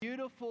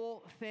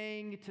joyful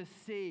thing to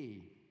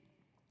see.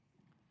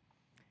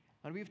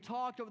 And we've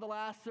talked over the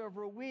last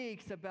several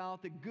weeks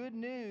about the good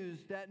news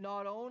that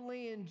not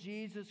only in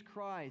Jesus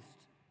Christ,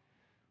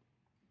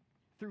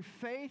 through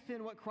faith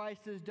in what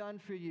Christ has done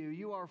for you,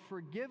 you are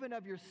forgiven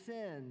of your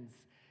sins,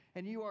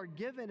 and you are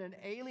given an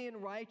alien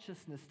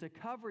righteousness to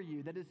cover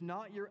you that is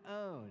not your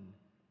own,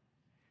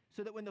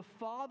 so that when the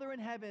Father in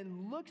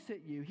heaven looks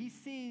at you, he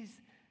sees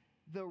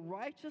the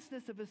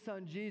righteousness of his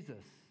Son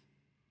Jesus.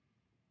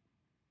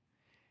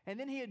 And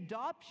then he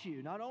adopts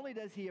you. Not only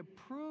does he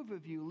approve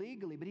of you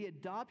legally, but he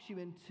adopts you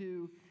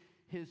into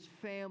his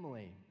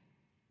family.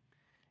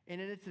 And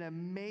it's an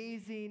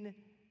amazing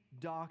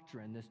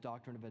doctrine, this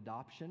doctrine of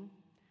adoption.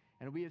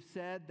 And we have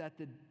said that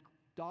the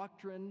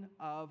doctrine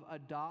of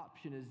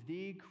adoption is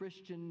the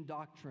Christian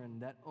doctrine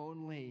that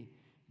only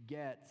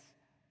gets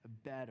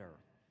better,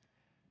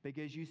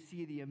 because you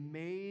see the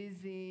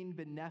amazing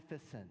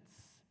beneficence,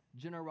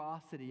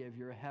 generosity of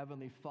your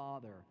Heavenly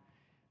Father.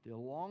 The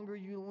longer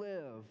you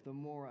live, the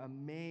more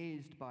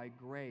amazed by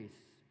grace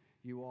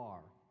you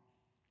are.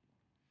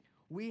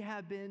 We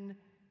have been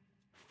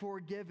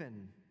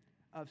forgiven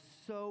of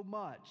so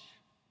much.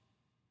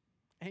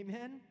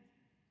 Amen?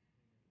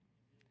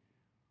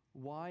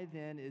 Why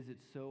then is it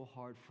so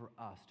hard for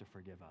us to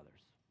forgive others?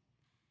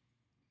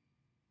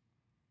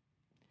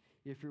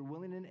 If you're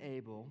willing and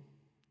able,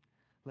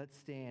 let's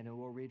stand and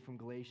we'll read from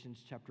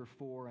Galatians chapter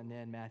 4 and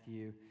then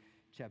Matthew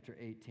chapter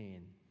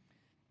 18.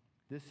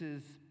 This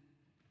is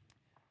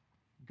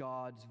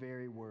God's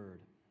very word.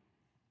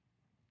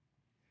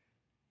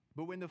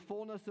 But when the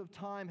fullness of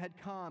time had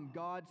come,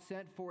 God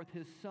sent forth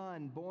his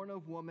Son, born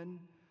of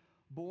woman,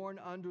 born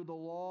under the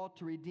law,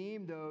 to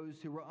redeem those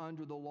who were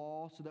under the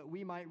law, so that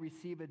we might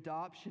receive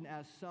adoption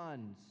as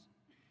sons.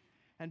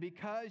 And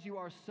because you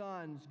are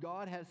sons,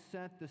 God has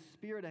sent the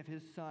Spirit of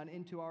his Son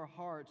into our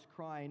hearts,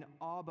 crying,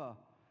 Abba,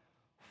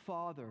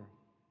 Father.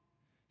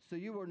 So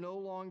you are no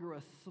longer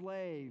a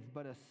slave,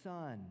 but a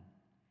son.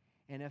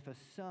 And if a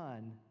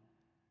son,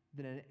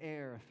 then an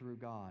heir through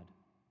God.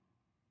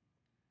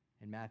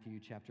 In Matthew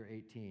chapter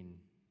 18,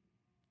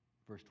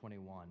 verse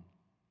 21.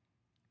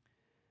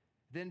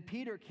 Then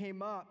Peter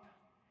came up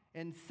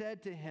and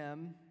said to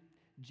him,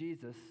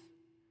 Jesus,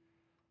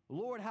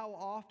 Lord, how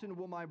often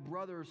will my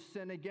brothers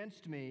sin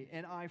against me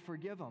and I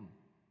forgive them?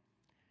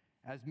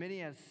 As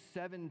many as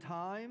 7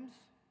 times?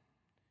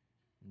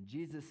 And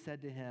Jesus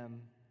said to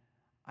him,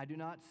 I do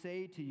not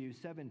say to you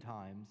 7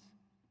 times,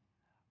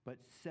 but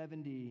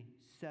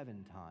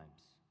 77 times.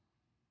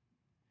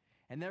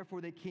 And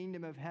therefore the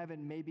kingdom of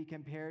heaven may be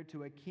compared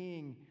to a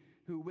king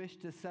who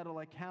wished to settle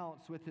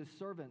accounts with his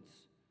servants.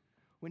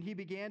 When he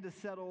began to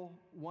settle,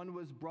 one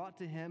was brought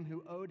to him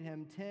who owed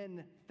him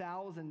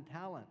 10,000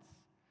 talents.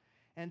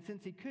 And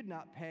since he could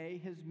not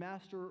pay, his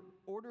master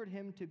ordered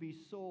him to be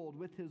sold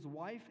with his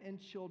wife and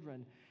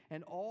children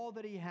and all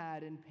that he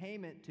had in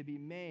payment to be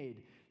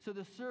made. So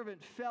the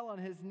servant fell on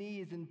his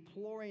knees,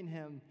 imploring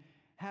him,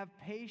 have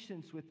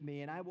patience with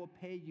me, and I will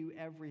pay you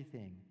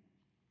everything.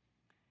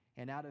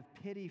 And out of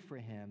pity for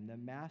him, the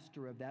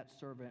master of that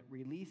servant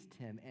released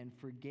him and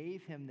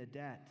forgave him the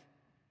debt.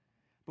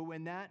 But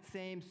when that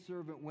same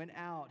servant went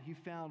out, he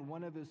found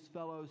one of his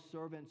fellow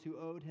servants who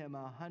owed him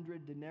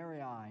 100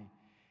 denarii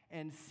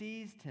and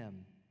seized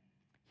him.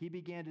 He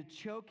began to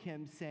choke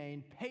him,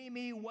 saying, Pay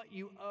me what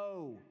you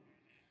owe.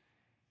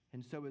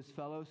 And so his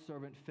fellow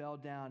servant fell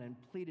down and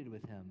pleaded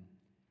with him,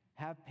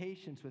 Have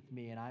patience with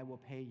me, and I will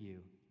pay you.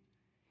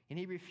 And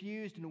he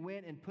refused and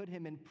went and put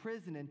him in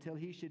prison until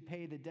he should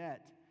pay the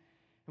debt.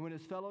 And when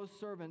his fellow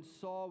servants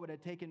saw what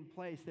had taken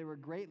place, they were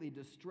greatly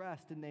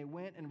distressed, and they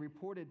went and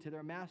reported to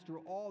their master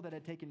all that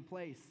had taken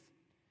place.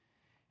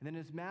 And then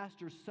his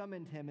master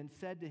summoned him and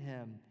said to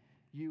him,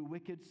 You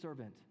wicked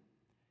servant,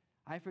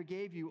 I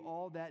forgave you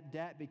all that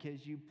debt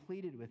because you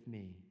pleaded with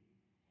me.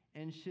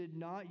 And should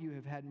not you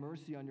have had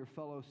mercy on your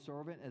fellow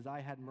servant as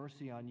I had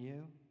mercy on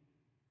you?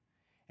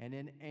 And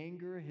in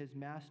anger his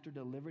master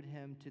delivered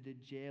him to the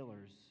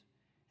jailers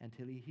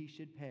until he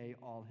should pay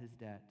all his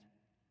debt.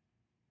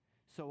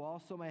 So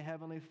also my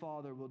heavenly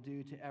Father will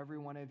do to every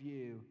one of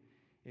you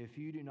if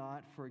you do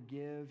not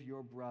forgive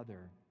your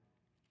brother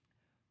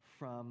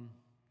from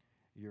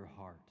your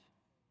heart.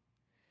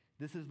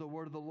 This is the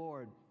word of the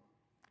Lord.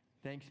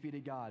 Thanks be to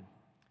God.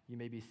 You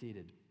may be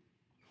seated,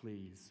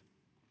 please.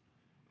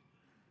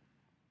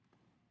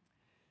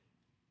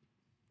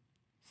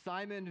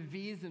 Simon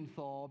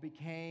Wiesenthal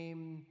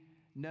became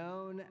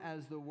known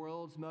as the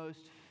world's most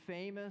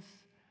famous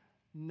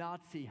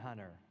Nazi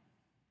hunter,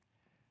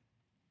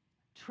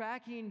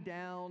 tracking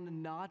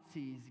down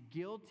Nazis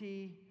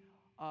guilty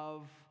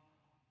of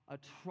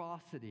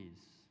atrocities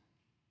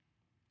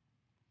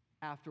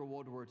after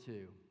World War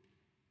II.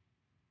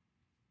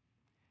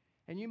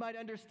 And you might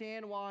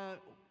understand why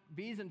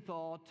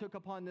Wiesenthal took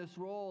upon this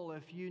role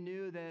if you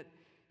knew that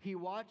he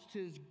watched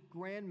his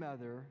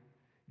grandmother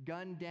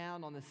gunned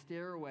down on the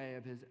stairway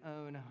of his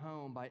own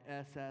home by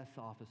SS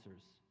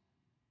officers.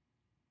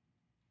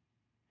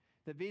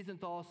 That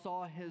Wiesenthal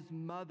saw his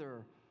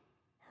mother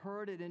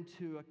herded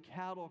into a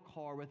cattle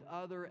car with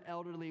other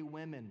elderly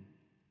women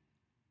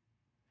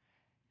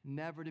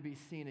never to be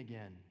seen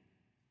again.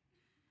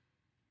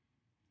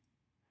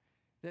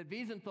 That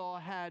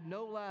Wiesenthal had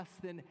no less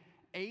than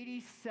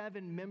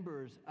 87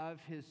 members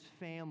of his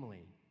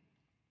family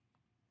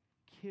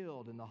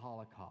killed in the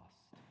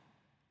Holocaust.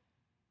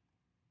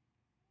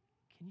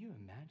 Can you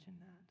imagine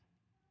that?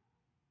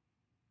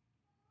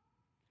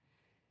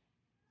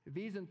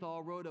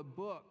 Wiesenthal wrote a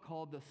book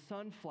called The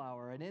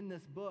Sunflower, and in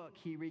this book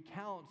he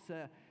recounts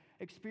an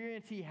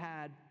experience he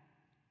had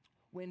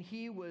when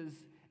he was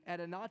at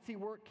a Nazi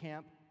work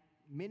camp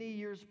many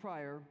years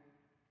prior,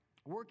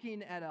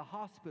 working at a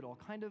hospital,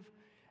 kind of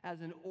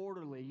as an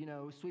orderly,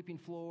 sweeping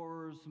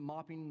floors,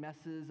 mopping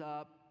messes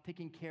up,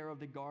 taking care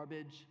of the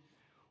garbage,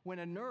 when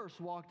a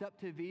nurse walked up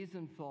to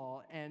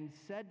Wiesenthal and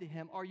said to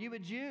him, "Are you a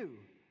Jew?"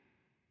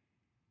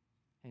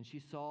 And she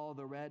saw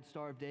the red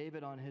Star of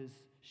David on his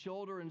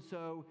shoulder, and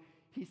so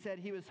he said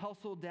he was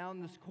hustled down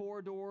this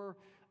corridor,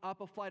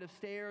 up a flight of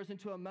stairs,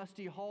 into a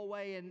musty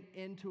hallway, and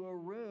into a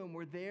room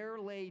where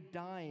there lay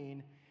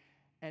dying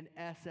an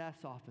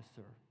SS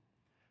officer,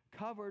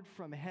 covered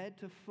from head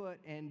to foot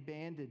in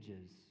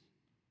bandages.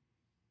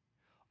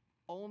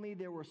 Only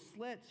there were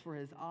slits for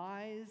his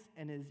eyes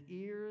and his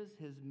ears,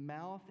 his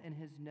mouth and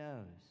his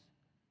nose.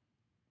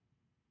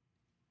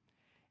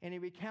 And he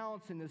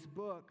recounts in this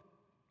book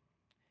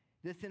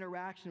this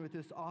interaction with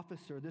this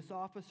officer. This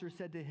officer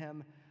said to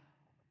him,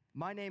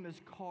 "My name is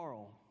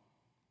Carl,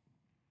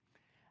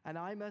 and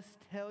I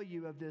must tell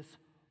you of this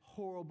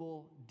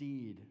horrible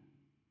deed.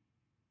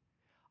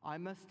 I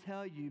must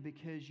tell you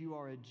because you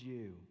are a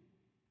Jew."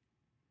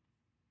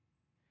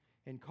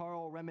 And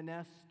Carl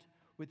reminisced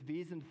with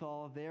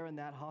Wiesenthal there in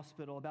that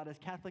hospital about his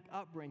Catholic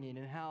upbringing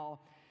and how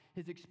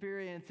his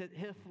experience at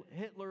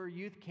Hitler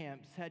youth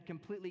camps had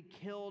completely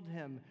killed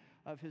him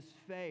of his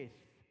faith,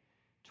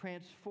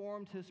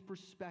 transformed his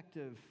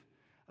perspective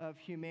of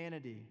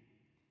humanity,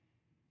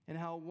 and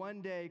how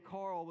one day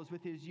Carl was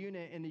with his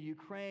unit in the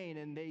Ukraine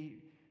and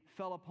they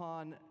fell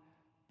upon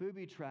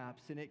booby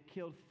traps and it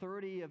killed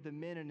 30 of the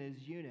men in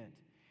his unit.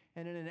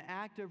 And in an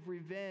act of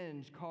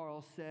revenge,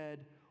 Carl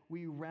said,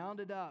 "We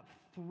rounded up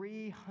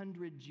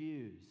 300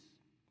 Jews.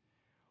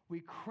 We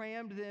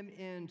crammed them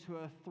into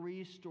a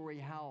 3-story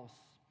house.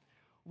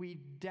 We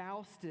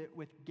doused it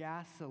with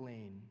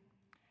gasoline,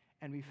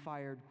 and we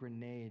fired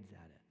grenades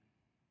at it."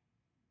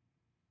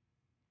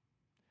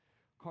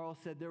 Carl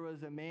said there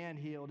was a man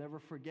he'll never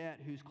forget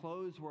whose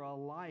clothes were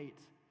alight,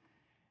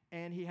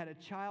 and he had a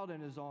child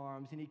in his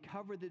arms, and he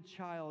covered the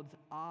child's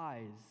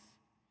eyes.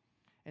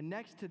 And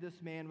next to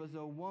this man was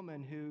a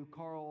woman who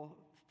Carl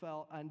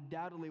felt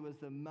undoubtedly was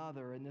the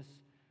mother, and this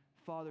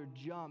father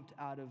jumped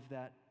out of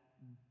that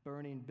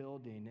burning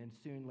building, and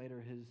soon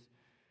later his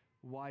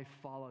wife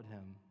followed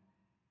him.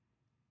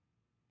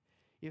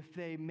 If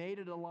they made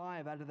it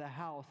alive out of the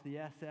house, the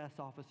SS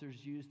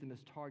officers used them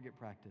as target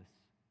practice.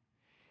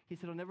 He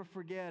said, "I'll never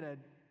forget a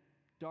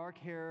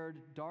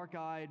dark-haired,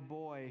 dark-eyed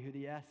boy who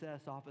the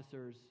SS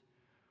officers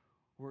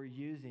were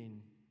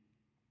using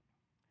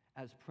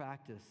as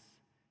practice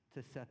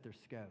to set their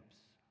scopes."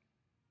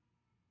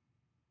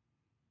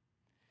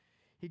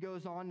 He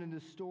goes on in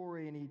the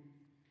story and he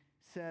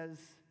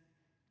says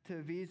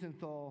to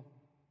Wiesenthal,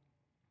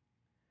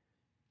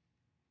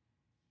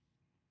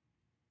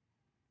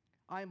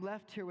 "I am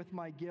left here with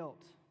my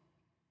guilt.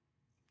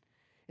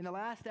 In the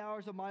last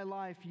hours of my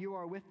life, you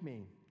are with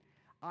me.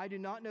 I do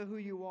not know who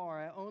you are.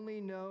 I only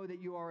know that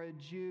you are a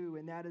Jew,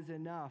 and that is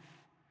enough.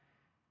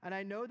 And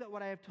I know that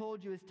what I have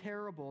told you is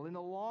terrible. In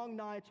the long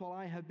nights while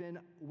I have been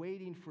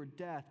waiting for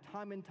death,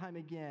 time and time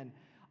again,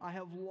 I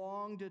have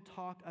longed to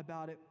talk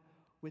about it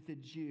with a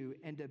Jew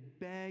and to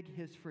beg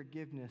his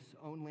forgiveness,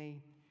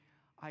 only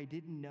I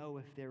didn't know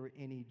if there were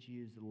any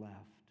Jews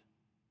left.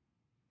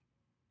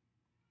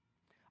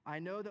 I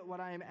know that what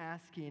I am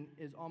asking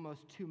is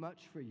almost too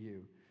much for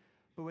you,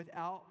 but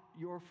without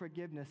your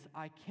forgiveness,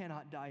 I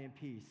cannot die in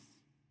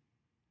peace.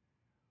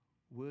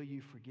 Will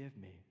you forgive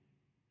me?"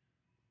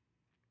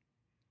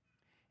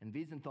 And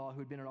Wiesenthal, who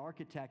had been an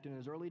architect in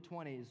his early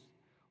 20s,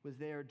 was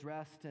there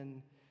dressed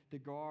in the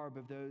garb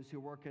of those who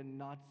work in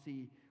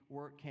Nazi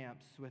work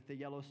camps with the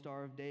yellow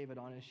Star of David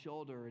on his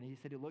shoulder. And he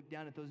said he looked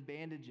down at those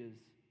bandages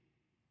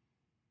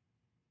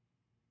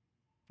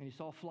and he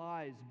saw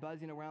flies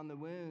buzzing around the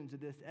wounds of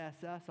this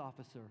SS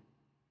officer.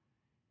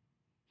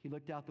 He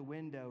looked out the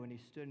window and he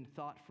stood in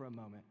thought for a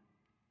moment.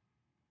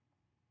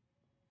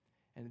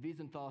 And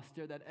Wiesenthal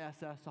stared that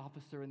SS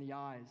officer in the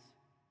eyes.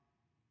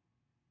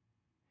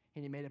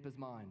 And he made up his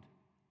mind.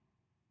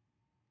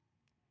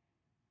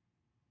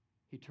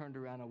 He turned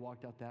around and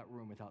walked out that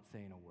room without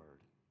saying a word.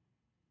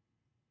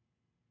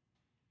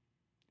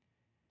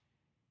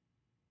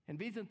 And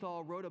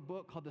Wiesenthal wrote a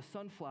book called The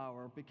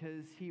Sunflower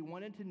because he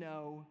wanted to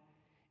know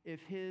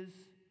if his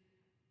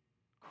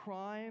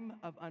crime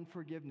of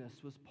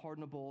unforgiveness was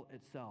pardonable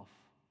itself.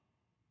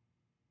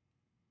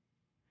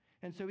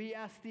 And so he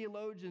asked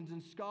theologians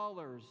and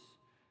scholars,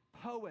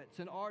 poets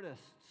and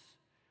artists,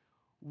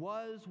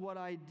 was what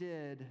I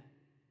did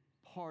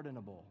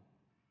pardonable?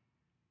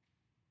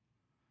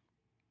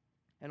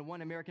 And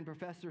one American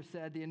professor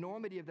said, the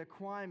enormity of the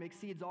crime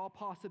exceeds all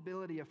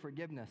possibility of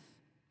forgiveness.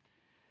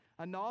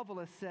 A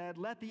novelist said,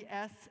 let the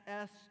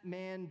SS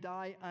man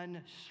die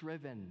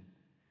unshriven.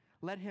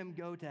 Let him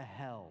go to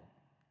hell.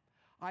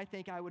 I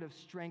think I would have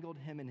strangled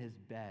him in his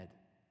bed.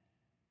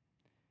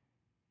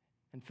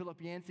 And Philip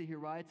Yancey, who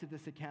writes of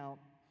this account,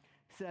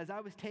 says,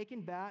 I was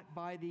taken back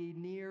by the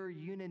near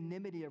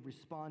unanimity of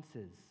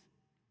responses.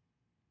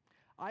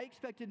 I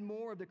expected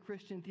more of the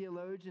Christian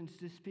theologians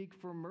to speak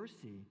for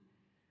mercy,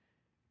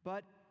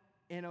 but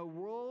in a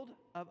world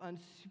of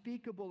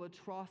unspeakable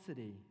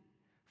atrocity,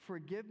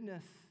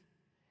 forgiveness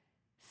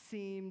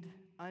seemed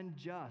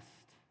unjust,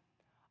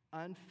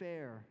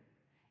 unfair,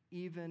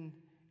 even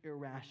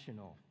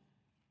irrational.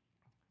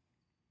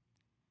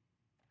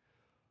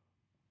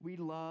 We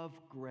love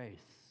grace.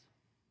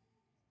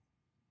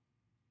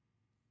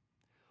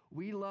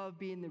 We love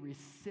being the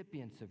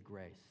recipients of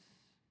grace.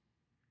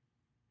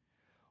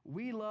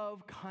 We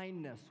love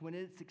kindness when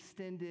it's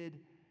extended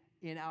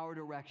in our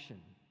direction.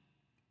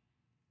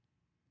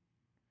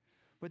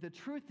 But the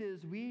truth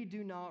is, we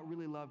do not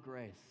really love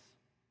grace.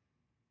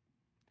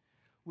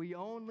 We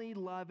only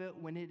love it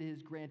when it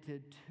is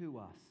granted to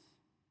us.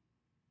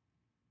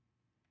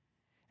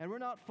 And we're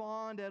not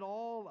fond at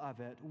all of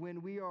it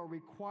when we are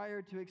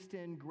required to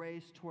extend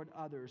grace toward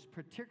others,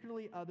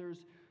 particularly others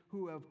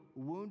who have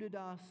wounded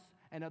us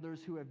and others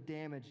who have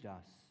damaged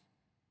us.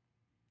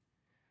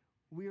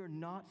 We are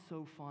not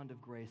so fond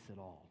of grace at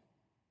all.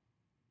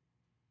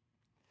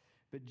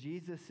 But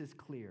Jesus is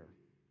clear.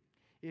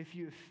 If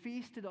you have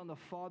feasted on the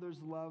Father's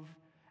love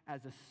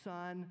as a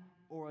son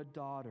or a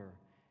daughter,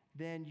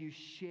 then you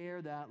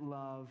share that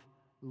love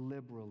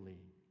liberally.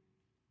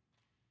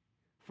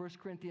 1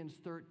 Corinthians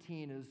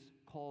 13 is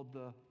called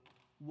the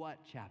what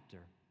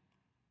chapter?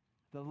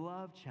 The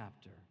love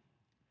chapter.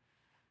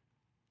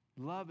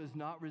 Love is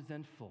not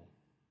resentful.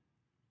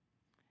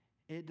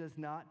 It does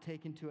not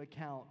take into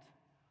account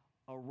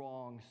a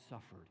wrong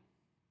suffered.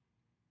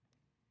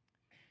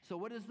 So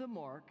what is the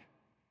mark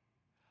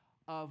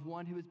of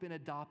one who has been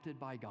adopted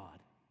by God?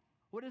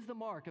 What is the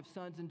mark of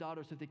sons and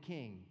daughters of the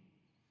King?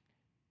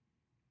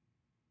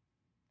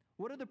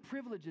 What are the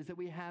privileges that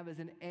we have as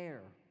an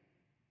heir?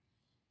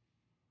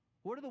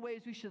 What are the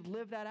ways we should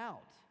live that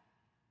out?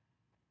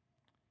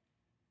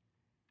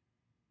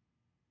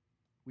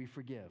 We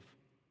forgive.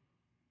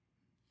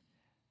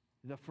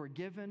 The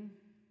forgiven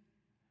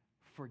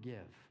forgive.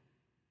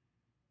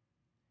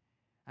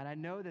 And I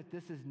know that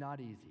this is not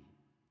easy.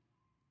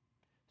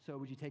 So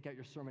would you take out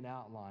your sermon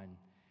outline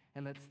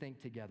and let's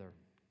think together.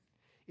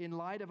 In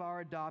light of our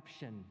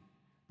adoption,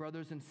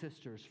 brothers and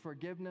sisters,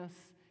 forgiveness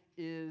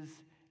is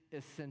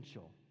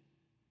essential.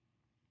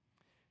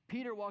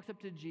 Peter walks up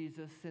to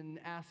Jesus and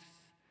asks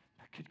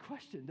a good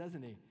question,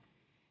 doesn't he?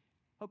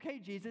 Okay,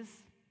 Jesus,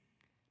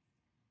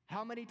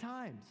 how many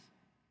times?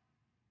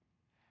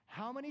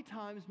 How many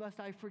times must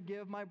I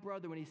forgive my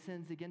brother when he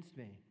sins against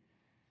me?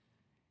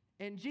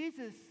 And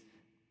Jesus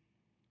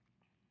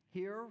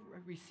here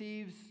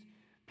receives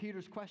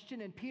Peter's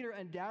question, and Peter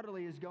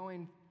undoubtedly is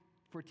going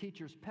for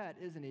teacher's pet,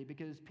 isn't he?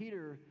 Because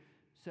Peter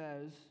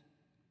says,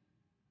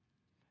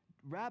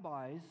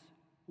 rabbis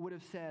would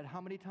have said, how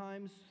many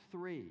times?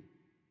 3.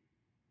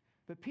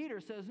 But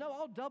Peter says, no,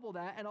 I'll double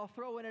that, and I'll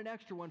throw in an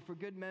extra one for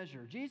good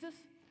measure. Jesus,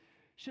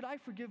 should I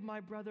forgive my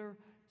brother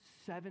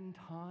 7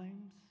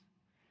 times?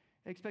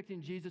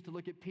 Expecting Jesus to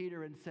look at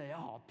Peter and say,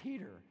 oh,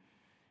 Peter,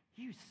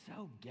 you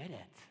so get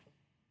it.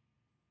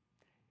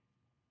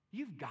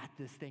 You've got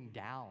this thing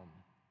down.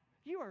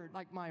 You are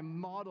like my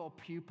model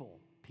pupil,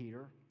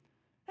 Peter.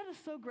 That is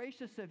so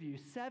gracious of you.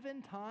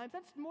 7 times?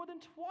 That's more than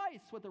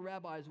twice what the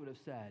rabbis would have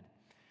said.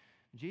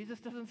 Jesus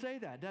doesn't say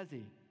that, does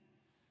he?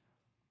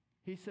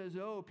 He says,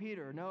 oh,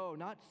 Peter, no,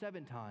 not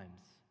 7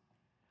 times.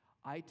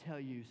 I tell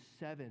you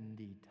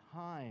 70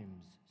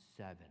 times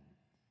 7.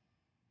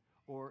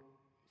 Or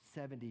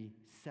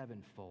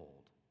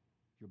 77-fold.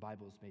 Your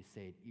Bibles may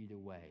say it either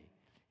way.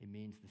 It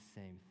means the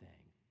same thing.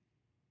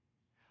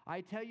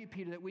 I tell you,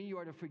 Peter, that when you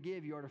are to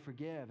forgive, you are to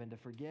forgive and to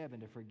forgive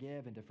and to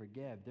forgive and to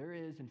forgive. There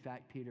is, in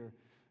fact, Peter,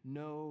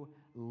 no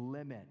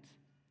limit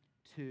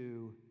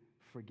to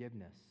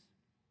forgiveness.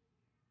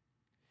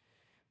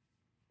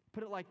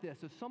 Put it like this.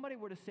 If somebody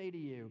were to say to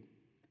you,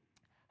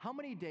 how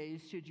many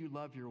days should you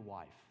love your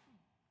wife?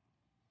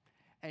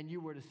 And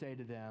you were to say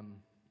to them,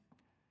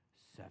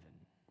 7.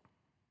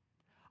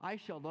 I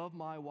shall love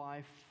my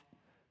wife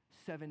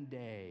 7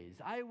 days.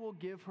 I will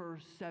give her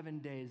 7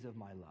 days of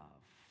my love.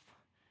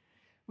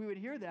 We would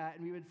hear that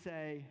and we would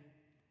say,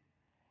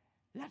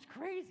 that's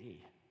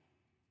crazy.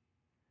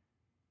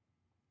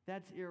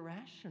 That's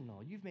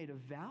irrational. You've made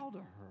a vow to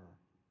her.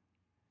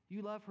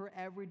 You love her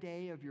every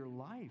day of your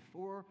life.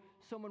 Or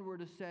someone were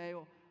to say,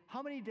 well,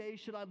 how many days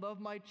should I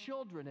love my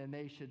children? And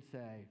they should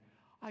say,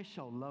 I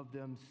shall love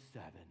them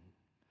 7.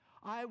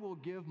 I will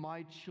give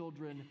my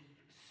children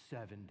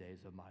 7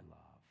 days of my love.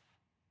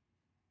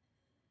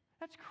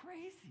 That's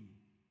crazy.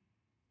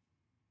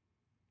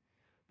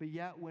 But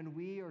yet, when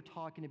we are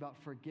talking about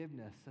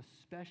forgiveness,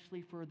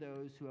 especially for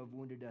those who have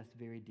wounded us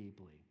very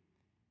deeply,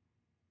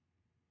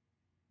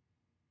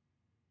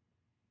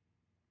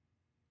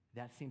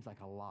 That seems like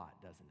a lot,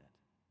 doesn't it?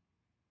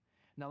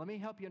 Now, let me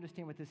help you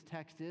understand what this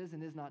text is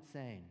and is not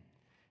saying.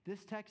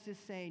 This text is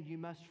saying you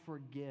must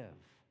forgive.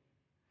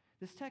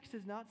 This text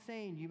is not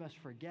saying you must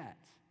forget,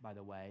 by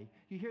the way.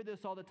 You hear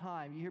this all the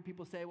time. You hear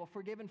people say, well,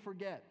 forgive and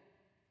forget.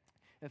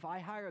 If I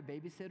hire a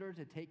babysitter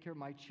to take care of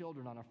my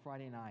children on a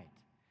Friday night,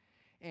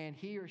 and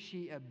he or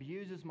she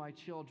abuses my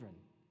children,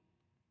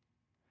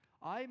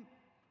 I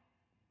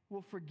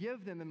will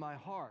forgive them in my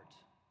heart,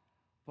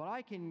 but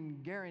I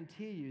can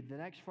guarantee you the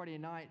next Friday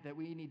night that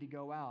we need to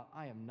go out,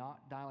 I am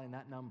not dialing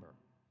that number.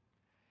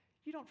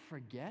 You don't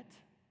forget.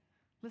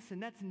 Listen,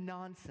 that's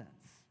nonsense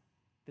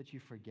that you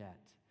forget.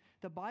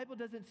 The Bible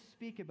doesn't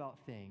speak about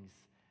things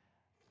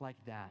like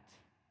that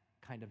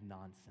kind of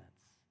nonsense.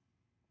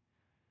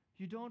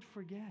 You don't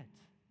forget.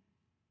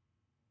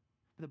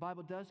 But the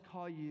Bible does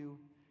call you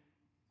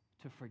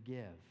to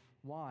forgive.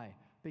 Why?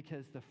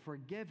 Because the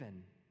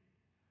forgiven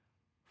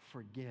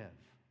forgive.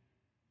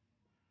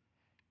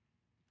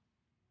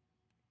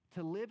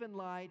 To live in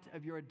light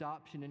of your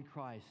adoption in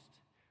Christ,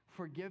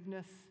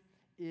 forgiveness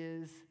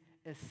is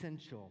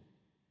essential.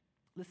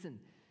 Listen,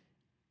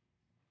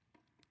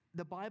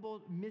 the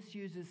Bible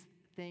misuses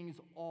things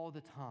all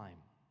the time.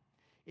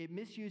 It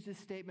misuses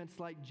statements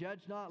like,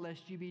 judge not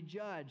lest you be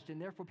judged,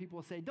 and therefore people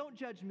will say, don't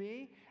judge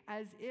me,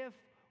 as if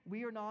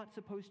we are not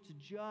supposed to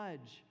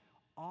judge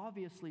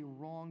obviously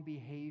wrong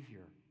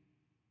behavior.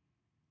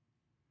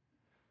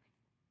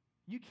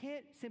 You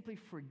can't simply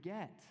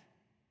forget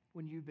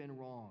when you've been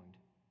wronged.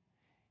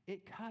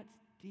 It cuts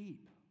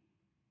deep,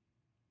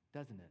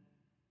 doesn't it?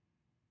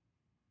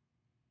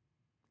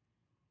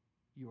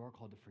 You are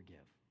called to forgive.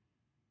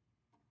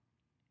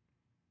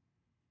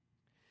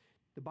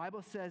 The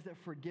Bible says that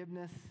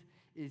forgiveness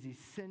is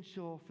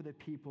essential for the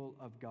people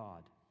of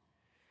God.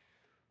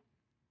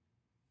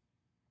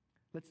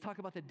 Let's talk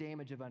about the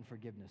damage of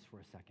unforgiveness for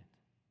a second.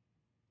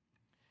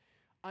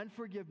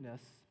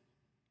 Unforgiveness,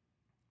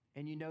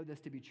 and you know this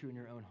to be true in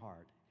your own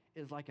heart,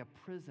 is like a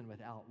prison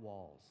without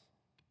walls.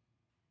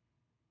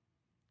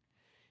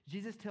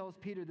 Jesus tells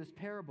Peter this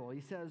parable.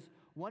 He says,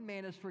 one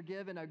man is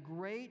forgiven a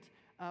great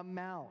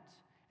amount,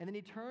 and then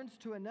he turns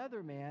to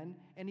another man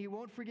and he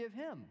won't forgive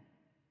him.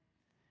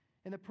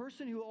 And the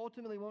person who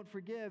ultimately won't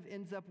forgive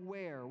ends up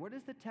where? Where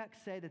does the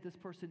text say that this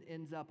person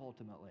ends up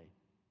ultimately?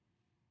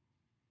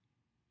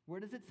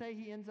 Where does it say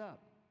he ends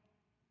up?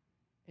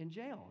 In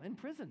jail, in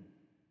prison.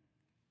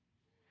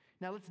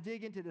 Now let's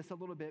dig into this a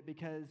little bit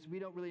because we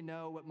don't really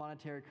know what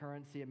monetary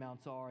currency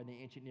amounts are in the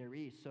ancient Near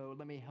East, so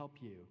let me help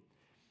you.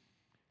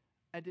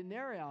 A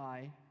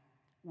denarii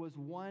was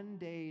 1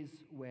 day's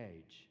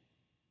wage.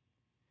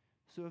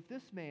 So if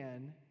this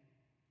man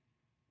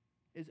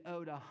is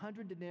owed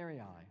 100 denarii,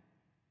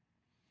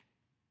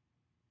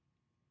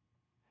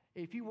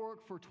 if you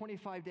work for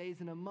 25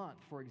 days in a month,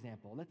 for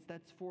example,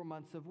 that's 4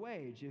 months of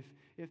wage.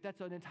 If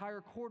that's an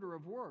entire quarter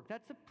of work,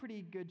 that's a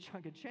pretty good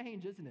chunk of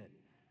change, isn't it?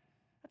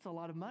 That's a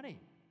lot of money.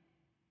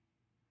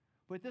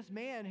 But this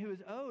man who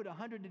is owed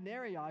 100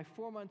 denarii,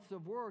 4 months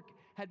of work,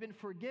 had been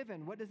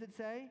forgiven. What does it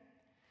say?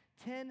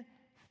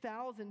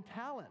 10,000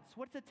 talents.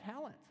 What's a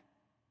talent?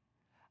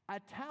 A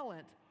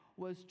talent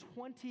was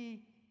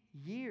 20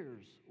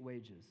 years'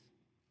 wages.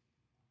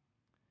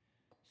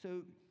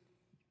 So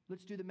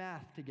let's do the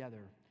math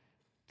together.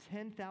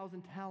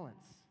 10,000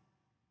 talents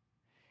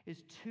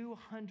is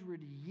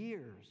 200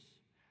 years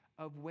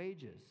of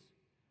wages.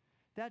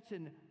 That's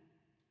an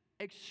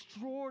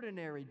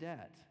extraordinary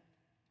debt.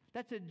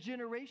 That's a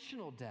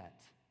generational debt.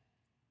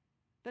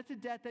 That's a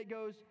debt that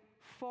goes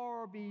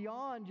far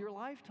beyond your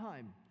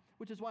lifetime,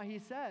 which is why he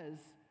says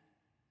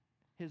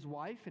his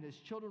wife and his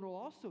children will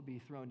also be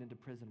thrown into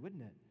prison,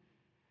 wouldn't it?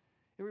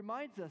 It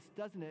reminds us,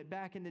 doesn't it,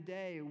 back in the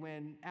day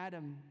when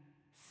Adam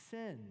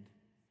sinned,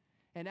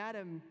 and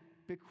Adam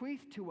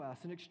bequeathed to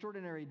us an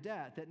extraordinary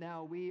debt that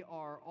now we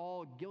are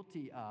all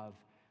guilty of,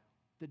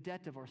 the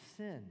debt of our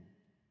sin.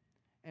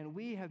 And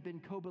we have been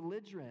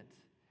co-belligerent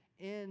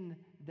in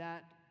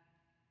that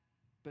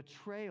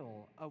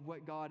betrayal of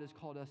what God has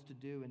called us to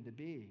do and to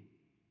be.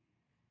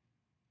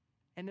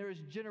 And there is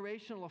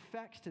generational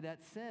effects to that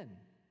sin.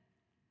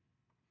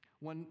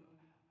 When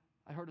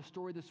I heard a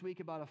story this week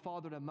about a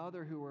father and a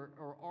mother who were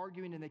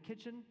arguing in the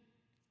kitchen,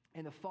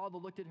 and the father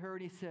looked at her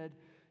and he said,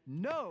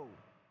 no,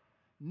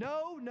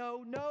 no,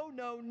 no, no,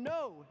 no,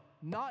 no,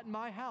 not in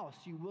my house.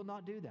 You will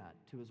not do that,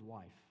 to his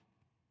wife.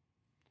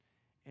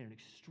 In an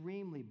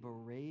extremely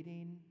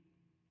berating,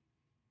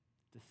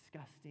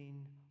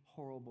 disgusting,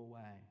 horrible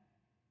way.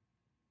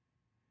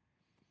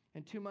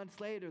 And 2 months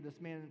later, this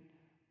man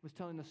was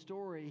telling the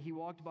story. He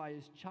walked by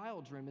his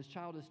child's room. His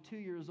child is 2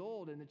 years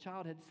old, and the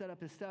child had set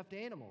up his stuffed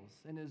animals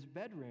in his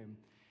bedroom.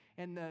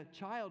 And the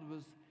child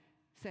was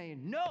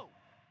saying, no,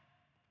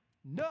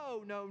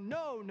 no, no,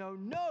 no, no,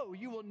 no,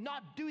 you will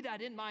not do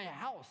that in my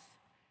house.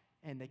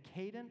 And the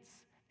cadence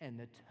and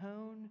the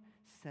tone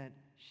sent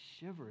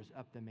shivers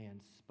up the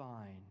man's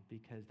spine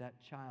because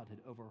that child had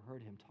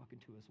overheard him talking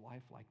to his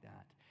wife like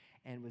that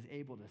and was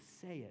able to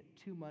say it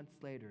 2 months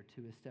later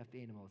to his stuffed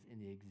animals in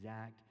the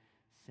exact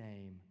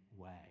same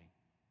way.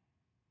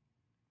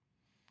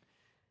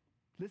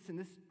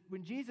 Listen,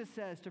 when Jesus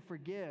says to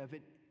forgive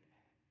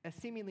a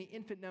seemingly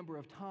infinite number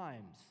of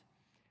times,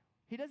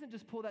 he doesn't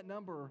just pull that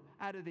number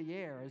out of the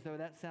air as though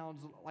that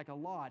sounds like a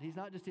lot. He's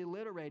not just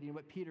alliterating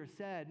what Peter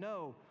said.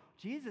 No,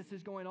 Jesus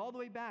is going all the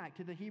way back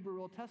to the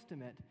Hebrew Old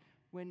Testament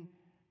when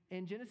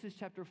in Genesis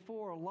chapter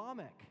 4,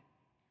 Lamech,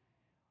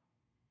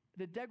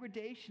 the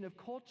degradation of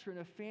culture and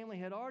of family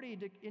had already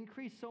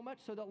increased so much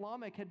so that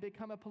Lamech had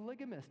become a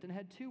polygamist and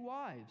had 2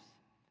 wives.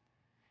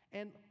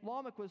 And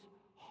Lamech was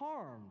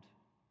harmed.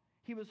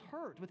 He was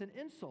hurt with an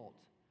insult.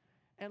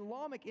 And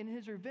Lamech, in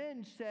his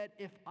revenge, said,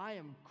 if I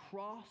am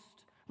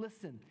crossed,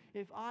 listen,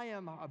 if I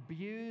am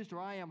abused or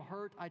I am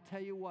hurt, I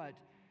tell you what,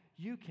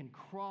 you can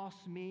cross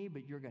me,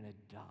 but you're going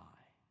to die.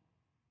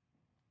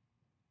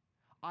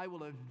 I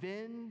will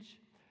avenge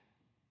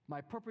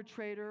my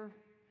perpetrator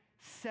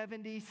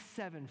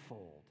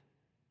 77-fold.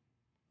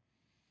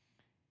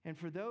 And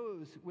for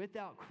those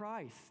without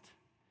Christ,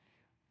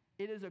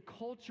 it is a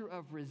culture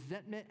of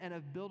resentment and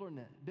of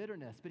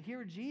bitterness. But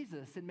here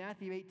Jesus in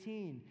Matthew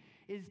 18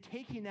 is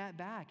taking that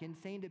back and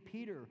saying to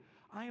Peter,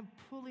 I am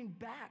pulling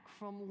back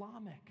from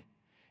Lamech,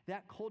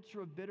 that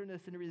culture of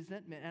bitterness and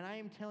resentment. And I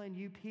am telling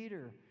you,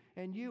 Peter,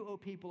 and you, O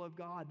people of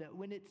God, that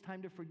when it's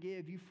time to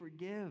forgive, you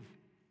forgive.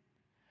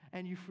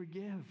 And you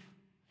forgive.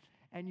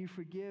 And you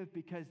forgive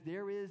because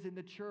there is in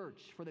the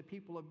church for the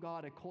people of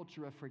God a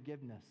culture of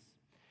forgiveness.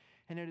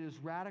 And it is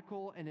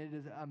radical, and it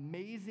is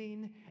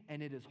amazing,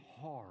 and it is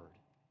hard.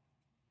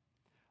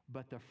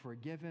 But the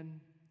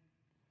forgiven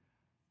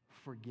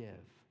forgive.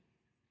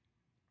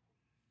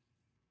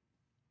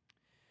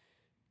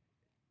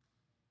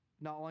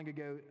 Not long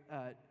ago,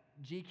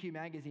 GQ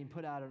magazine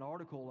put out an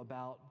article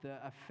about the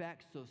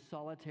effects of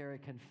solitary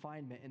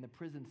confinement in the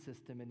prison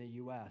system in the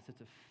U.S.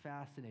 It's a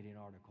fascinating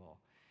article.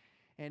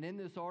 And in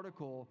this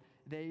article,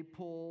 they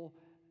pull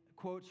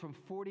quotes from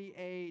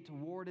 48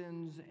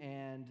 wardens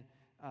and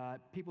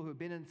people who have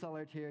been in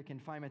solitary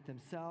confinement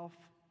themselves.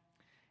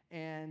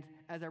 And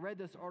as I read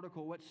this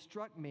article, what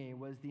struck me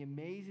was the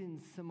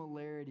amazing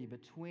similarity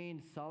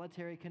between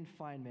solitary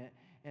confinement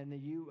and the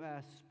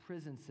U.S.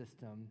 prison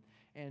system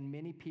and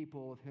many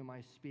people with whom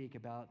I speak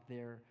about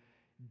their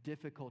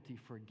difficulty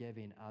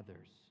forgiving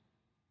others.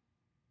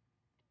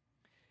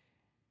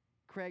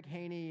 Craig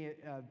Haney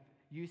of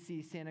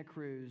UC Santa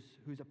Cruz,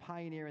 who's a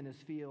pioneer in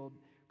this field,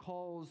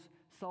 calls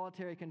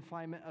solitary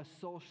confinement a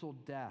social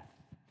death.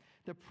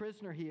 The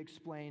prisoner, he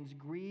explains,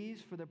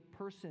 grieves for the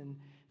person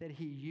that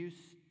he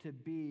used to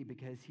be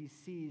because he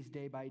sees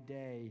day by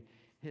day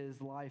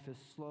his life is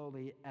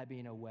slowly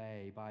ebbing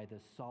away by the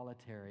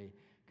solitary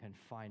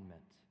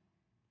confinement.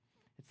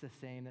 It's the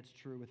same that's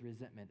true with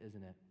resentment,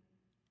 isn't it?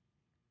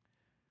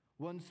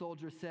 One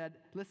soldier said,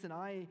 listen,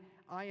 I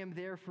am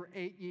there for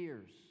 8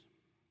 years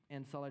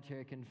in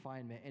solitary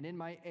confinement, and in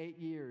my 8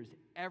 years,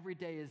 every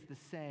day is the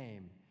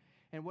same.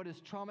 And what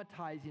is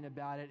traumatizing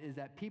about it is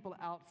that people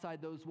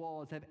outside those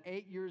walls have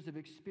 8 years of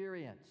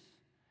experience,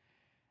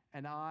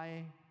 and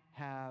I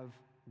have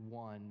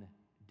 1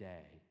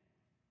 day.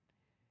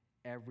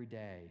 Every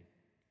day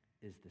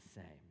is the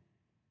same.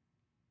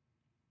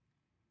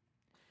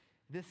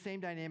 This same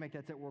dynamic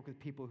that's at work with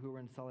people who are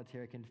in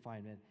solitary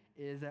confinement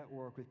is at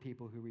work with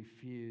people who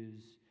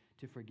refuse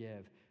to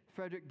forgive.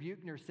 Frederick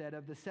Buechner said,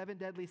 of the 7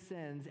 deadly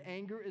sins,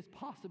 anger is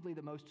possibly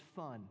the most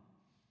fun.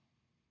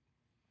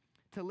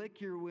 To lick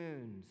your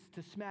wounds,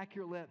 to smack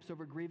your lips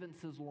over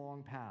grievances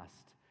long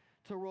past,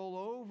 to roll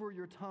over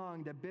your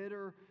tongue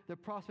the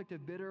prospect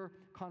of bitter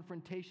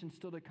confrontation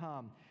still to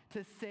come,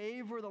 to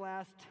savor the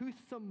last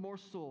toothsome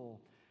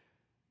morsel,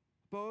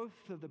 both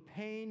of the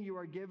pain you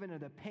are given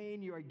and the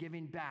pain you are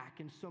giving back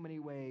in so many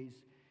ways,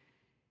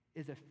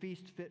 is a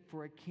feast fit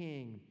for a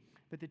king.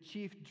 But the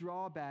chief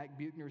drawback,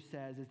 Buechner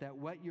says, is that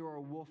what you are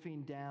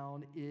wolfing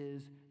down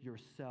is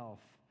yourself.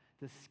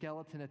 The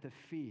skeleton at the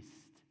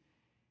feast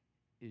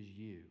is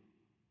you.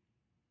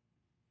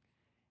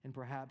 And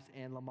perhaps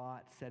Anne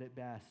Lamott said it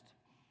best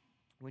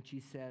when she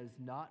says,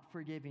 not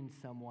forgiving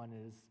someone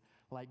is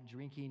like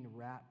drinking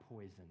rat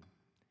poison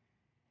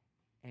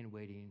and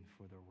waiting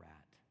for the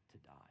rat to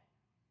die.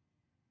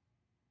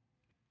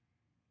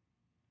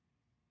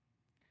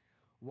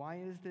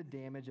 Why is the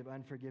damage of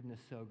unforgiveness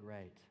so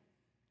great?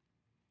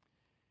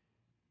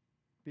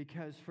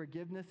 Because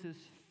forgiveness is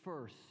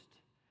first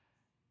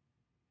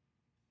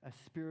a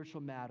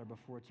spiritual matter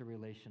before it's a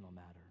relational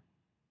matter.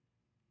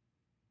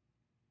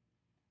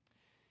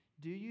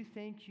 Do you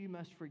think you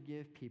must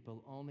forgive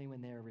people only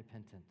when they are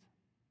repentant?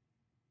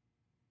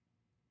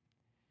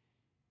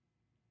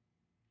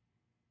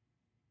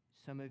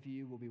 Some of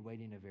you will be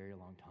waiting a very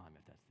long time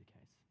if that's the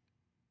case.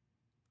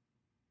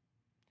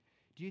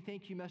 Do you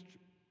think you must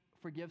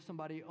forgive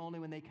somebody only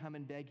when they come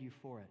and beg you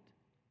for it?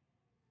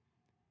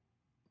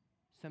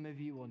 Some of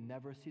you will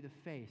never see the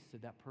face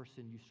of that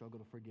person you struggle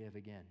to forgive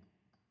again.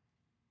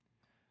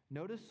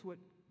 Notice what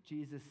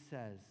Jesus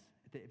says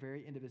at the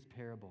very end of his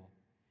parable.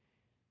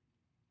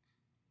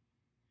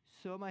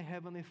 So my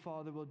heavenly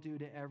Father will do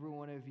to every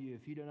one of you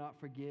if you do not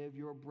forgive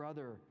your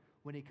brother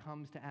when he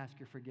comes to ask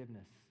your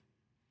forgiveness.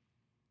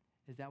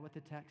 Is that what the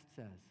text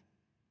says?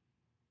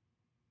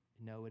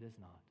 No, it is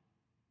not.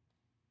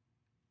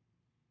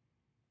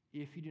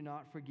 If you do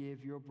not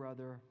forgive your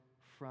brother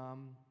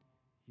from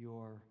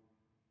your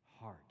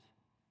heart,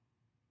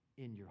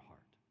 in your heart.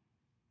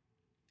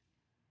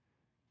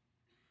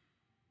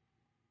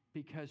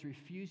 Because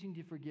refusing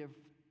to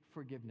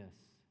forgiveness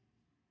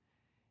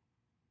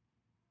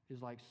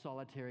is like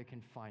solitary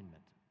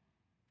confinement.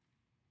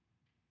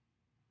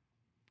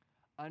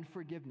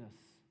 Unforgiveness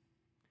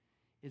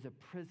is a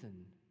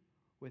prison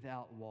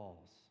without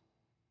walls.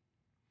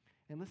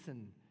 And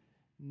listen,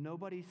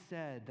 nobody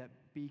said that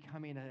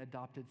becoming an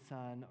adopted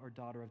son or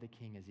daughter of the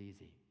King is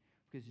easy,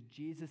 because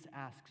Jesus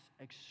asks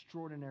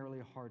extraordinarily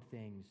hard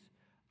things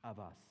of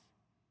us.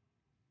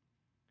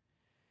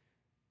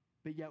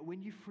 But yet,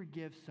 when you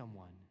forgive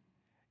someone,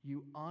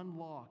 you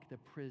unlock the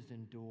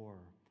prison door,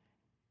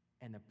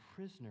 and the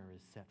prisoner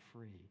is set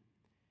free,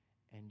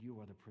 and you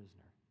are the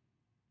prisoner.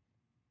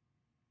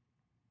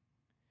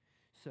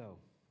 So,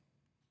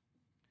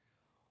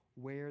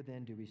 where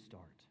then do we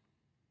start?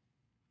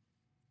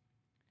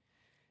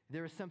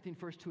 There is something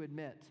first to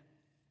admit.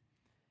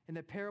 In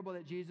the parable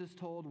that Jesus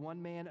told,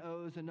 one man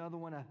owes another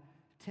one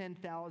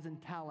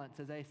 10,000 talents.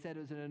 As I said, it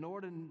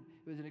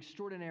was an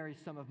extraordinary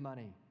sum of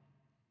money.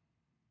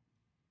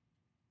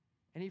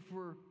 And he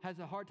has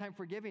a hard time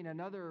forgiving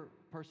another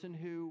person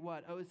who,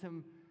 owes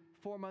him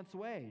 4 months'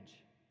 wage.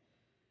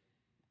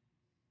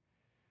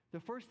 The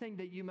first thing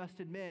that you must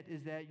admit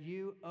is that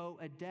you owe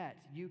a debt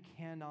you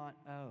cannot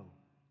owe.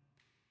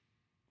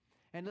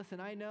 And listen,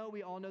 I know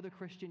we all know the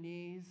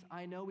Christianese.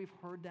 I know we've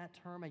heard that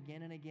term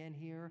again and again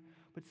here.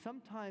 But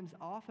sometimes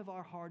off of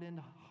our hardened,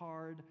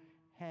 hard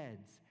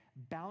heads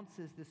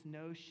bounces this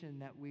notion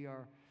that we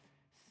are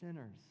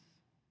sinners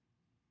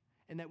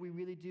and that we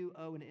really do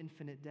owe an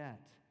infinite debt.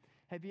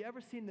 Have you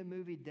ever seen the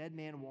movie Dead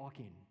Man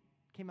Walking?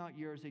 It came out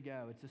years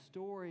ago. It's a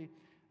story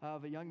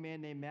of a young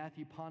man named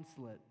Matthew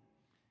Poncelet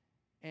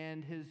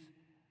and his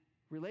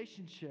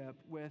relationship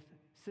with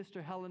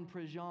Sister Helen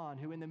Prejean,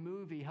 who in the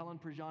movie, Helen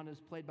Prejean is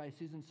played by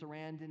Susan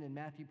Sarandon and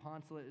Matthew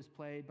Poncelet is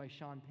played by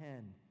Sean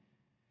Penn.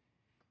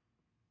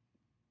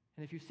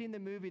 And if you've seen the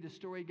movie, the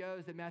story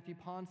goes that Matthew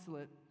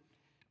Poncelet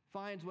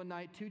finds one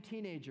night 2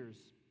 teenagers,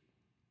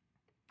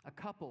 a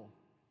couple,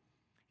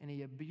 and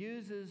he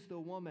abuses the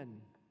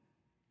woman,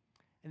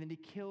 and then he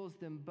kills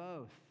them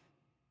both.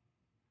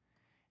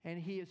 And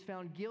he is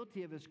found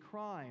guilty of his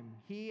crime,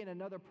 he and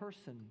another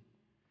person.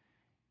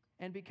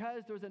 And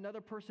because there's another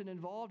person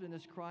involved in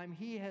this crime,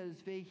 he has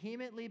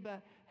vehemently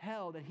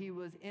held that he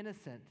was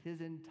innocent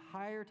his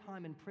entire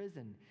time in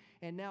prison.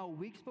 And now,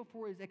 weeks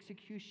before his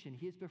execution,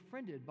 he is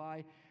befriended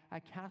by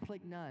a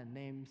Catholic nun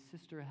named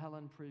Sister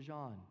Helen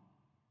Prejean.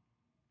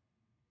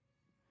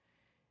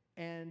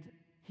 And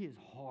he is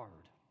hard.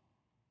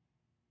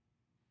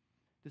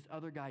 This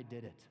other guy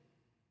did it.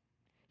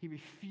 He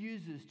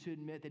refuses to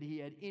admit that he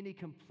had any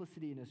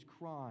complicity in his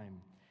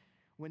crime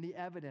when the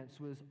evidence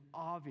was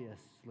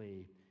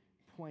obviously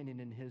pointing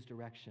in his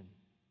direction.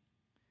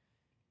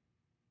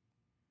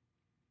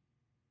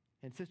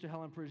 And Sister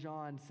Helen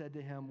Prejean said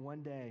to him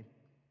one day,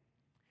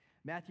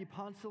 "Matthew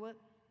Poncelet,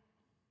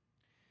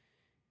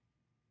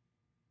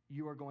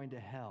 you are going to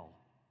hell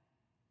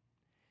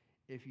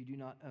if you do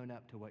not own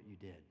up to what you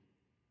did."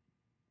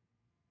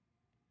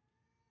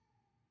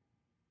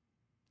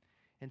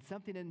 And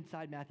something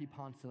inside Matthew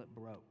Poncelet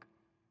broke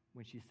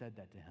when she said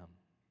that to him.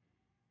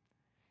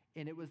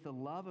 And it was the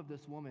love of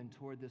this woman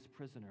toward this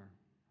prisoner.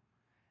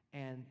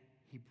 And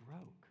he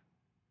broke.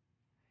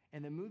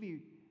 And the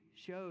movie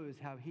shows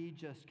how he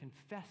just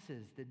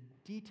confesses the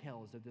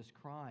details of this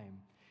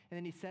crime. And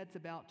then he sets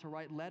about to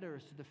write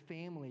letters to the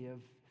family of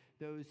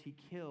those he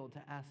killed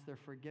to ask their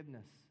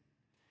forgiveness.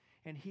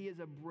 And he is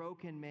a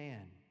broken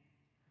man.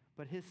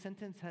 But his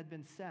sentence had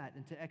been set,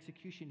 and to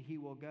execution he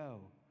will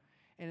go.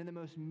 And in the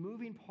most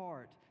moving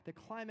part, the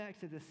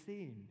climax of the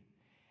scene,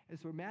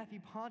 is where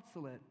Matthew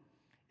Poncelet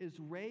is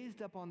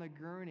raised up on the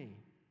gurney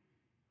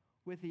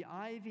with the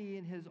IV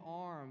in his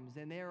arms,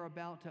 and they are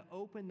about to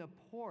open the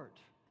port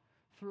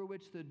through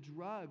which the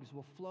drugs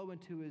will flow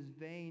into his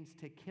veins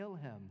to kill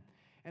him.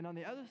 And on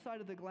the other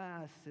side of the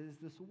glass is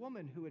this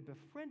woman who had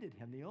befriended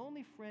him, the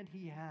only friend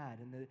he had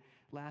in the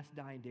last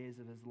dying days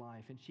of his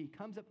life. And she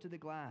comes up to the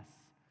glass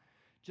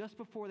just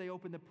before they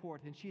open the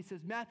port, and she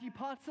says, "Matthew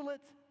Poncelet,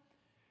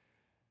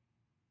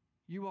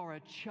 you are a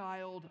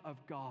child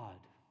of God."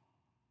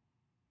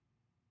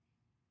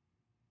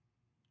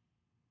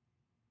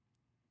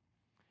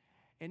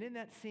 And in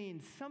that scene,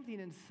 something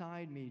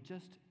inside me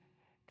just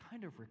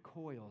kind of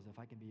recoils, if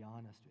I can be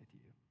honest with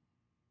you.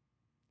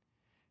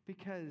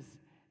 Because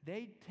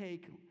they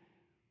take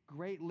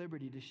great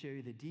liberty to show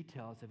you the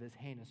details of his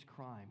heinous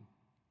crime.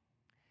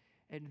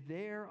 And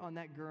there on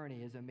that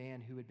gurney is a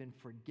man who had been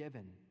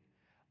forgiven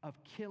of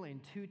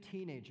killing 2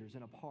 teenagers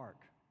in a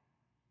park,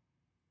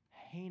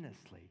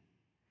 heinously.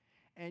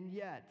 And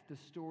yet, the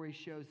story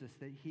shows us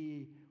that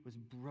he was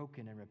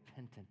broken and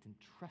repentant and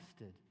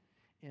trusted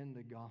in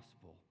the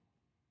gospel.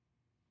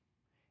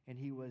 And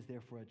he was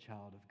therefore a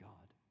child of God.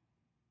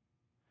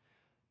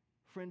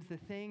 Friends, the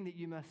thing that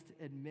you must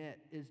admit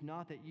is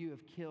not that you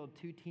have killed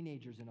 2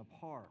 teenagers in a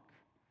park,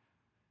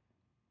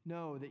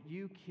 know that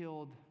you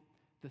killed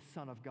the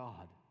Son of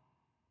God,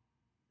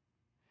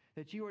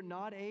 that you are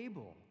not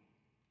able.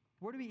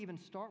 Where do we even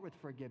start with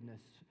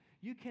forgiveness?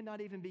 You cannot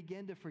even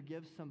begin to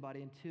forgive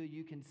somebody until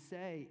you can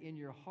say in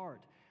your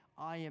heart,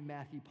 I am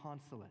Matthew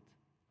Poncelet.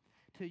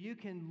 Till you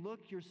can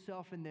look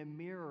yourself in the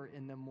mirror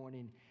in the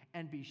morning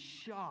and be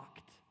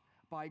shocked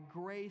by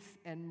grace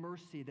and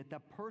mercy that the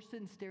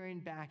person staring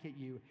back at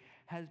you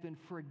has been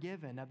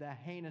forgiven of the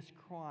heinous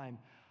crime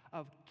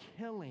of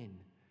killing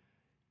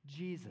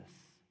Jesus.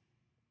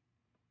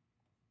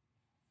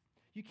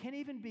 You can't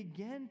even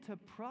begin to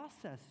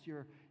process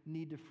your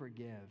need to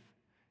forgive.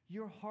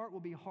 Your heart will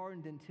be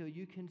hardened until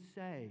you can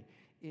say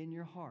in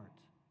your heart,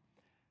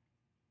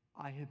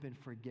 I have been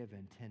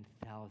forgiven 10,000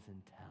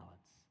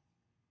 talents.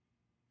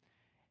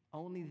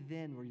 Only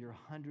then will your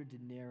 100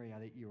 denarii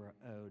that you are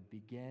owed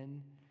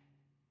begin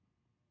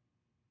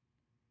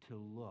to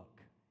look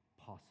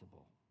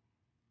possible.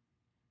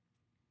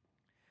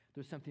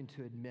 There's something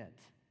to admit.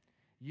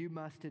 You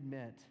must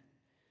admit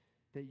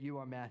that you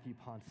are Matthew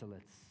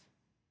Poncelets.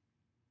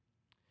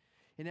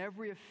 In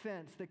every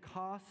offense, the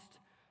cost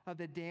of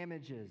the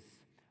damages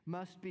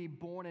must be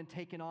borne and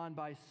taken on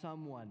by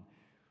someone.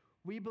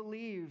 We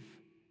believe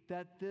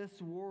that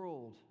this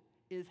world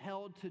is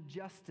held to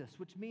justice,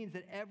 which means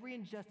that every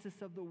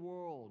injustice of the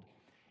world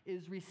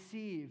is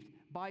received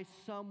by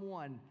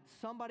someone.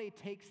 Somebody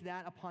takes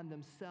that upon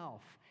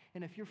themselves.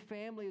 And if your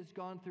family has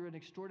gone through an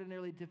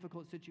extraordinarily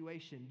difficult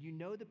situation, you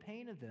know the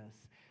pain of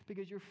this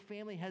because your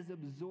family has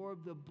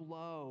absorbed the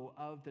blow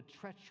of the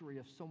treachery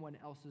of someone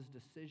else's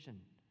decision.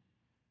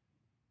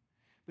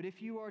 But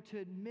if you are to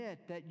admit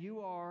that you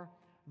are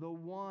the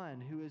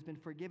one who has been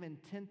forgiven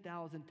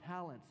 10,000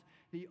 talents,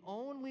 the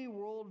only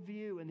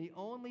worldview and the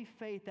only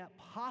faith that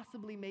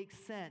possibly makes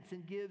sense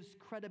and gives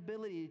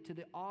credibility to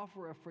the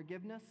offer of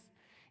forgiveness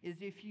is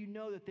if you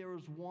know that there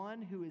is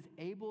one who is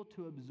able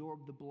to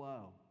absorb the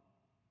blow,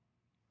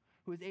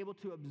 who is able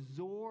to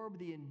absorb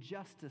the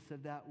injustice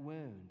of that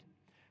wound.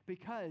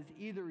 Because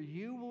either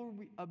you will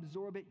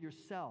absorb it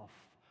yourself,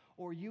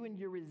 or you and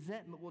your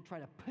resentment will try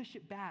to push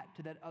it back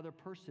to that other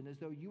person as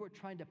though you are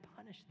trying to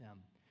punish them.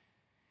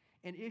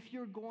 And if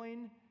you're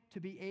going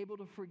to be able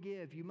to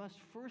forgive, you must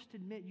first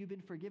admit you've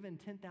been forgiven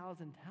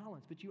 10,000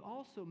 talents, but you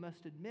also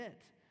must admit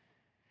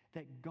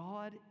that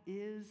God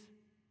is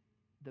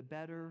the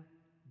better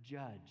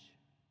judge,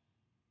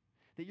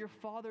 that your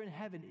Father in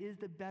heaven is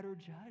the better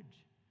judge,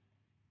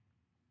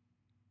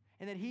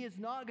 and that he is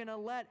not going to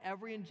let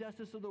every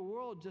injustice of the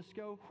world just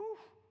go, whew,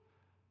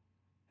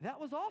 that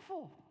was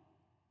awful.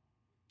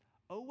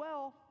 Oh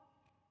well.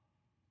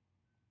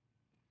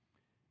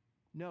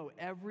 No,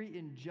 every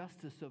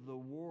injustice of the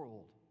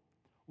world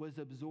was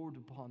absorbed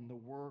upon the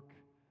work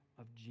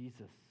of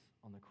Jesus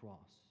on the cross.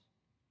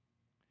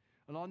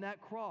 And on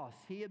that cross,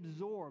 he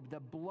absorbed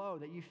the blow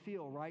that you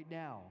feel right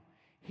now.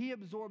 He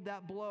absorbed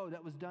that blow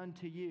that was done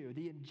to you,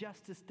 the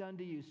injustice done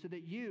to you, so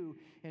that you,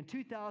 in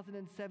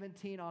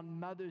 2017 on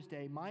Mother's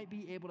Day, might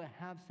be able to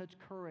have such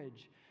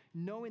courage,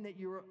 knowing that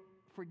you're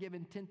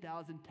forgiven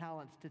 10,000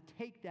 talents, to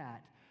take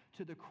that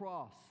to the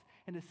cross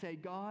and to say,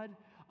 God,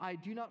 I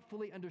do not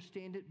fully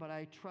understand it, but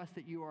I trust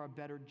that you are a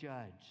better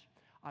judge.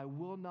 I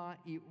will not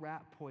eat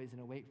rat poison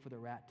and wait for the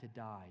rat to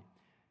die.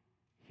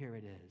 Here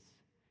it is.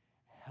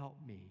 Help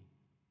me.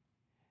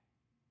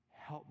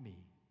 Help me.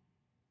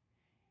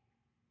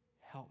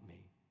 Help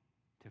me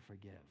to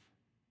forgive.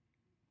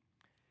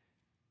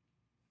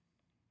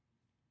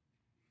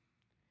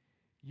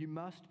 You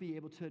must be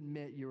able to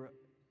admit you're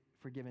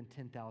forgiven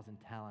 10,000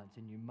 talents,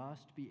 and you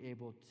must be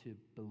able to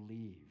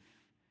believe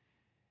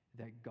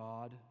that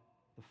God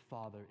the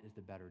Father is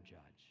the better judge.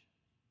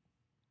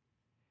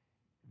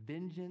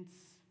 Vengeance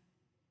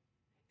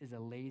is a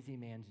lazy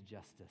man's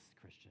justice,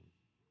 Christian.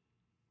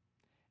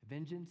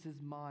 Vengeance is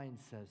mine,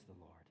 says the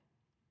Lord.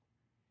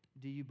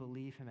 Do you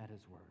believe him at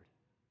his word?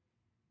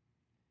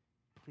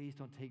 Please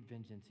don't take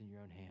vengeance in your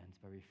own hands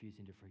by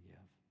refusing to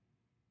forgive.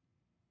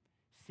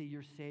 See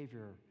your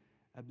Savior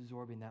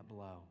absorbing that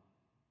blow.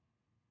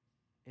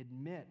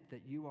 Admit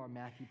that you are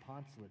Matthew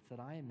Poncelet, that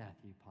I am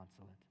Matthew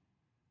Poncelet.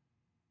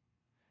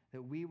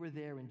 That we were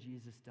there when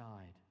Jesus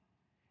died,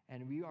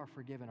 and we are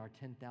forgiven our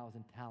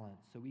 10,000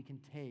 talents, so we can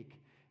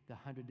take the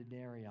 100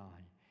 denarii,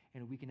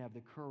 and we can have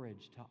the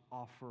courage to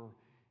offer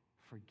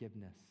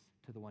forgiveness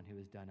to the one who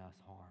has done us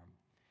harm.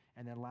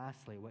 And then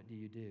lastly, what do?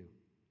 You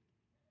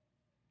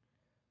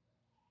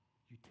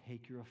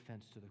take your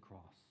offense to the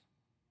cross,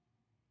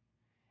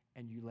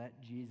 and you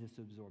let Jesus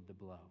absorb the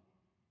blow.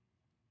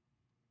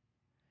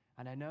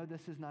 And I know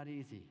this is not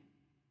easy,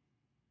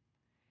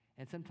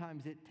 and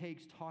sometimes it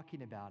takes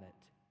talking about it,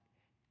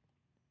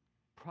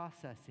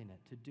 processing it,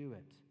 to do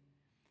it.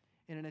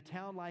 And in a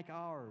town like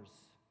ours,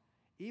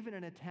 even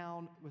in a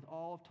town with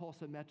all of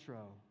Tulsa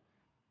Metro,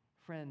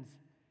 friends,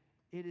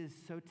 it is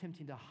so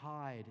tempting to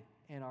hide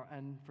in our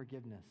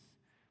unforgiveness.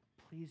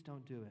 Please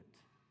don't do it.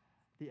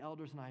 The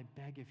elders and I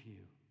beg of you,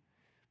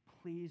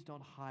 please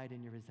don't hide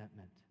in your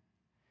resentment.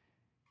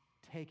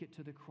 Take it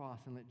to the cross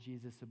and let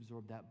Jesus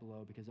absorb that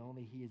blow, because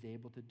only he is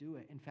able to do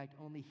it. In fact,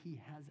 only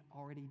he has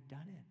already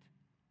done it.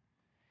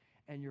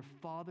 And your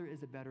Father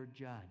is a better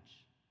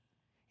judge.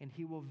 And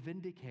he will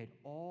vindicate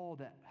all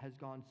that has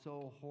gone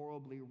so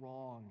horribly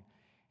wrong.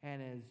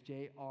 And as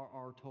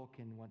J.R.R.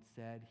 Tolkien once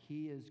said,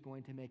 he is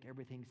going to make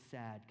everything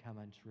sad come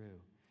untrue.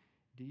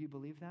 Do you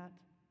believe that?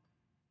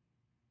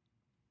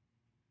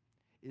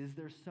 Is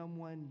there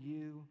someone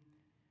you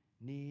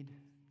need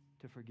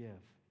to forgive?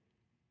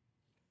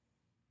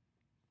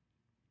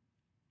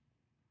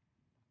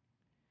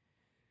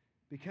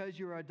 Because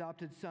you are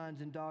adopted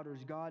sons and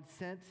daughters, God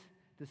sent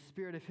the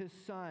Spirit of his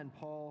Son,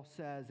 Paul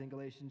says in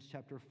Galatians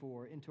chapter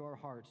 4, into our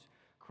hearts,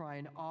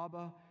 crying,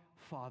 Abba,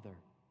 Father.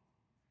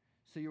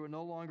 So you are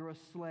no longer a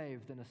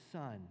slave, then a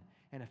son,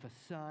 and if a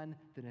son,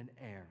 then an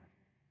heir.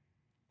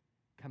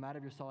 Come out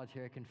of your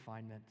solitary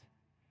confinement.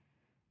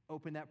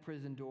 Open that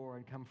prison door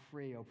and come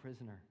free, O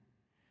prisoner.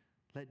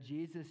 Let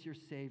Jesus, your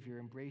Savior,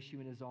 embrace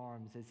you in his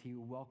arms as he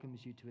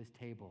welcomes you to his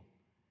table.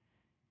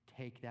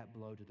 Take that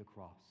blow to the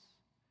cross,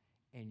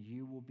 and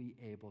you will be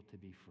able to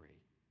be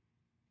free.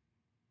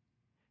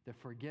 The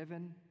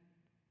forgiven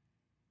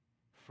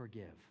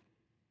forgive.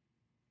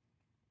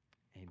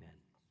 Amen.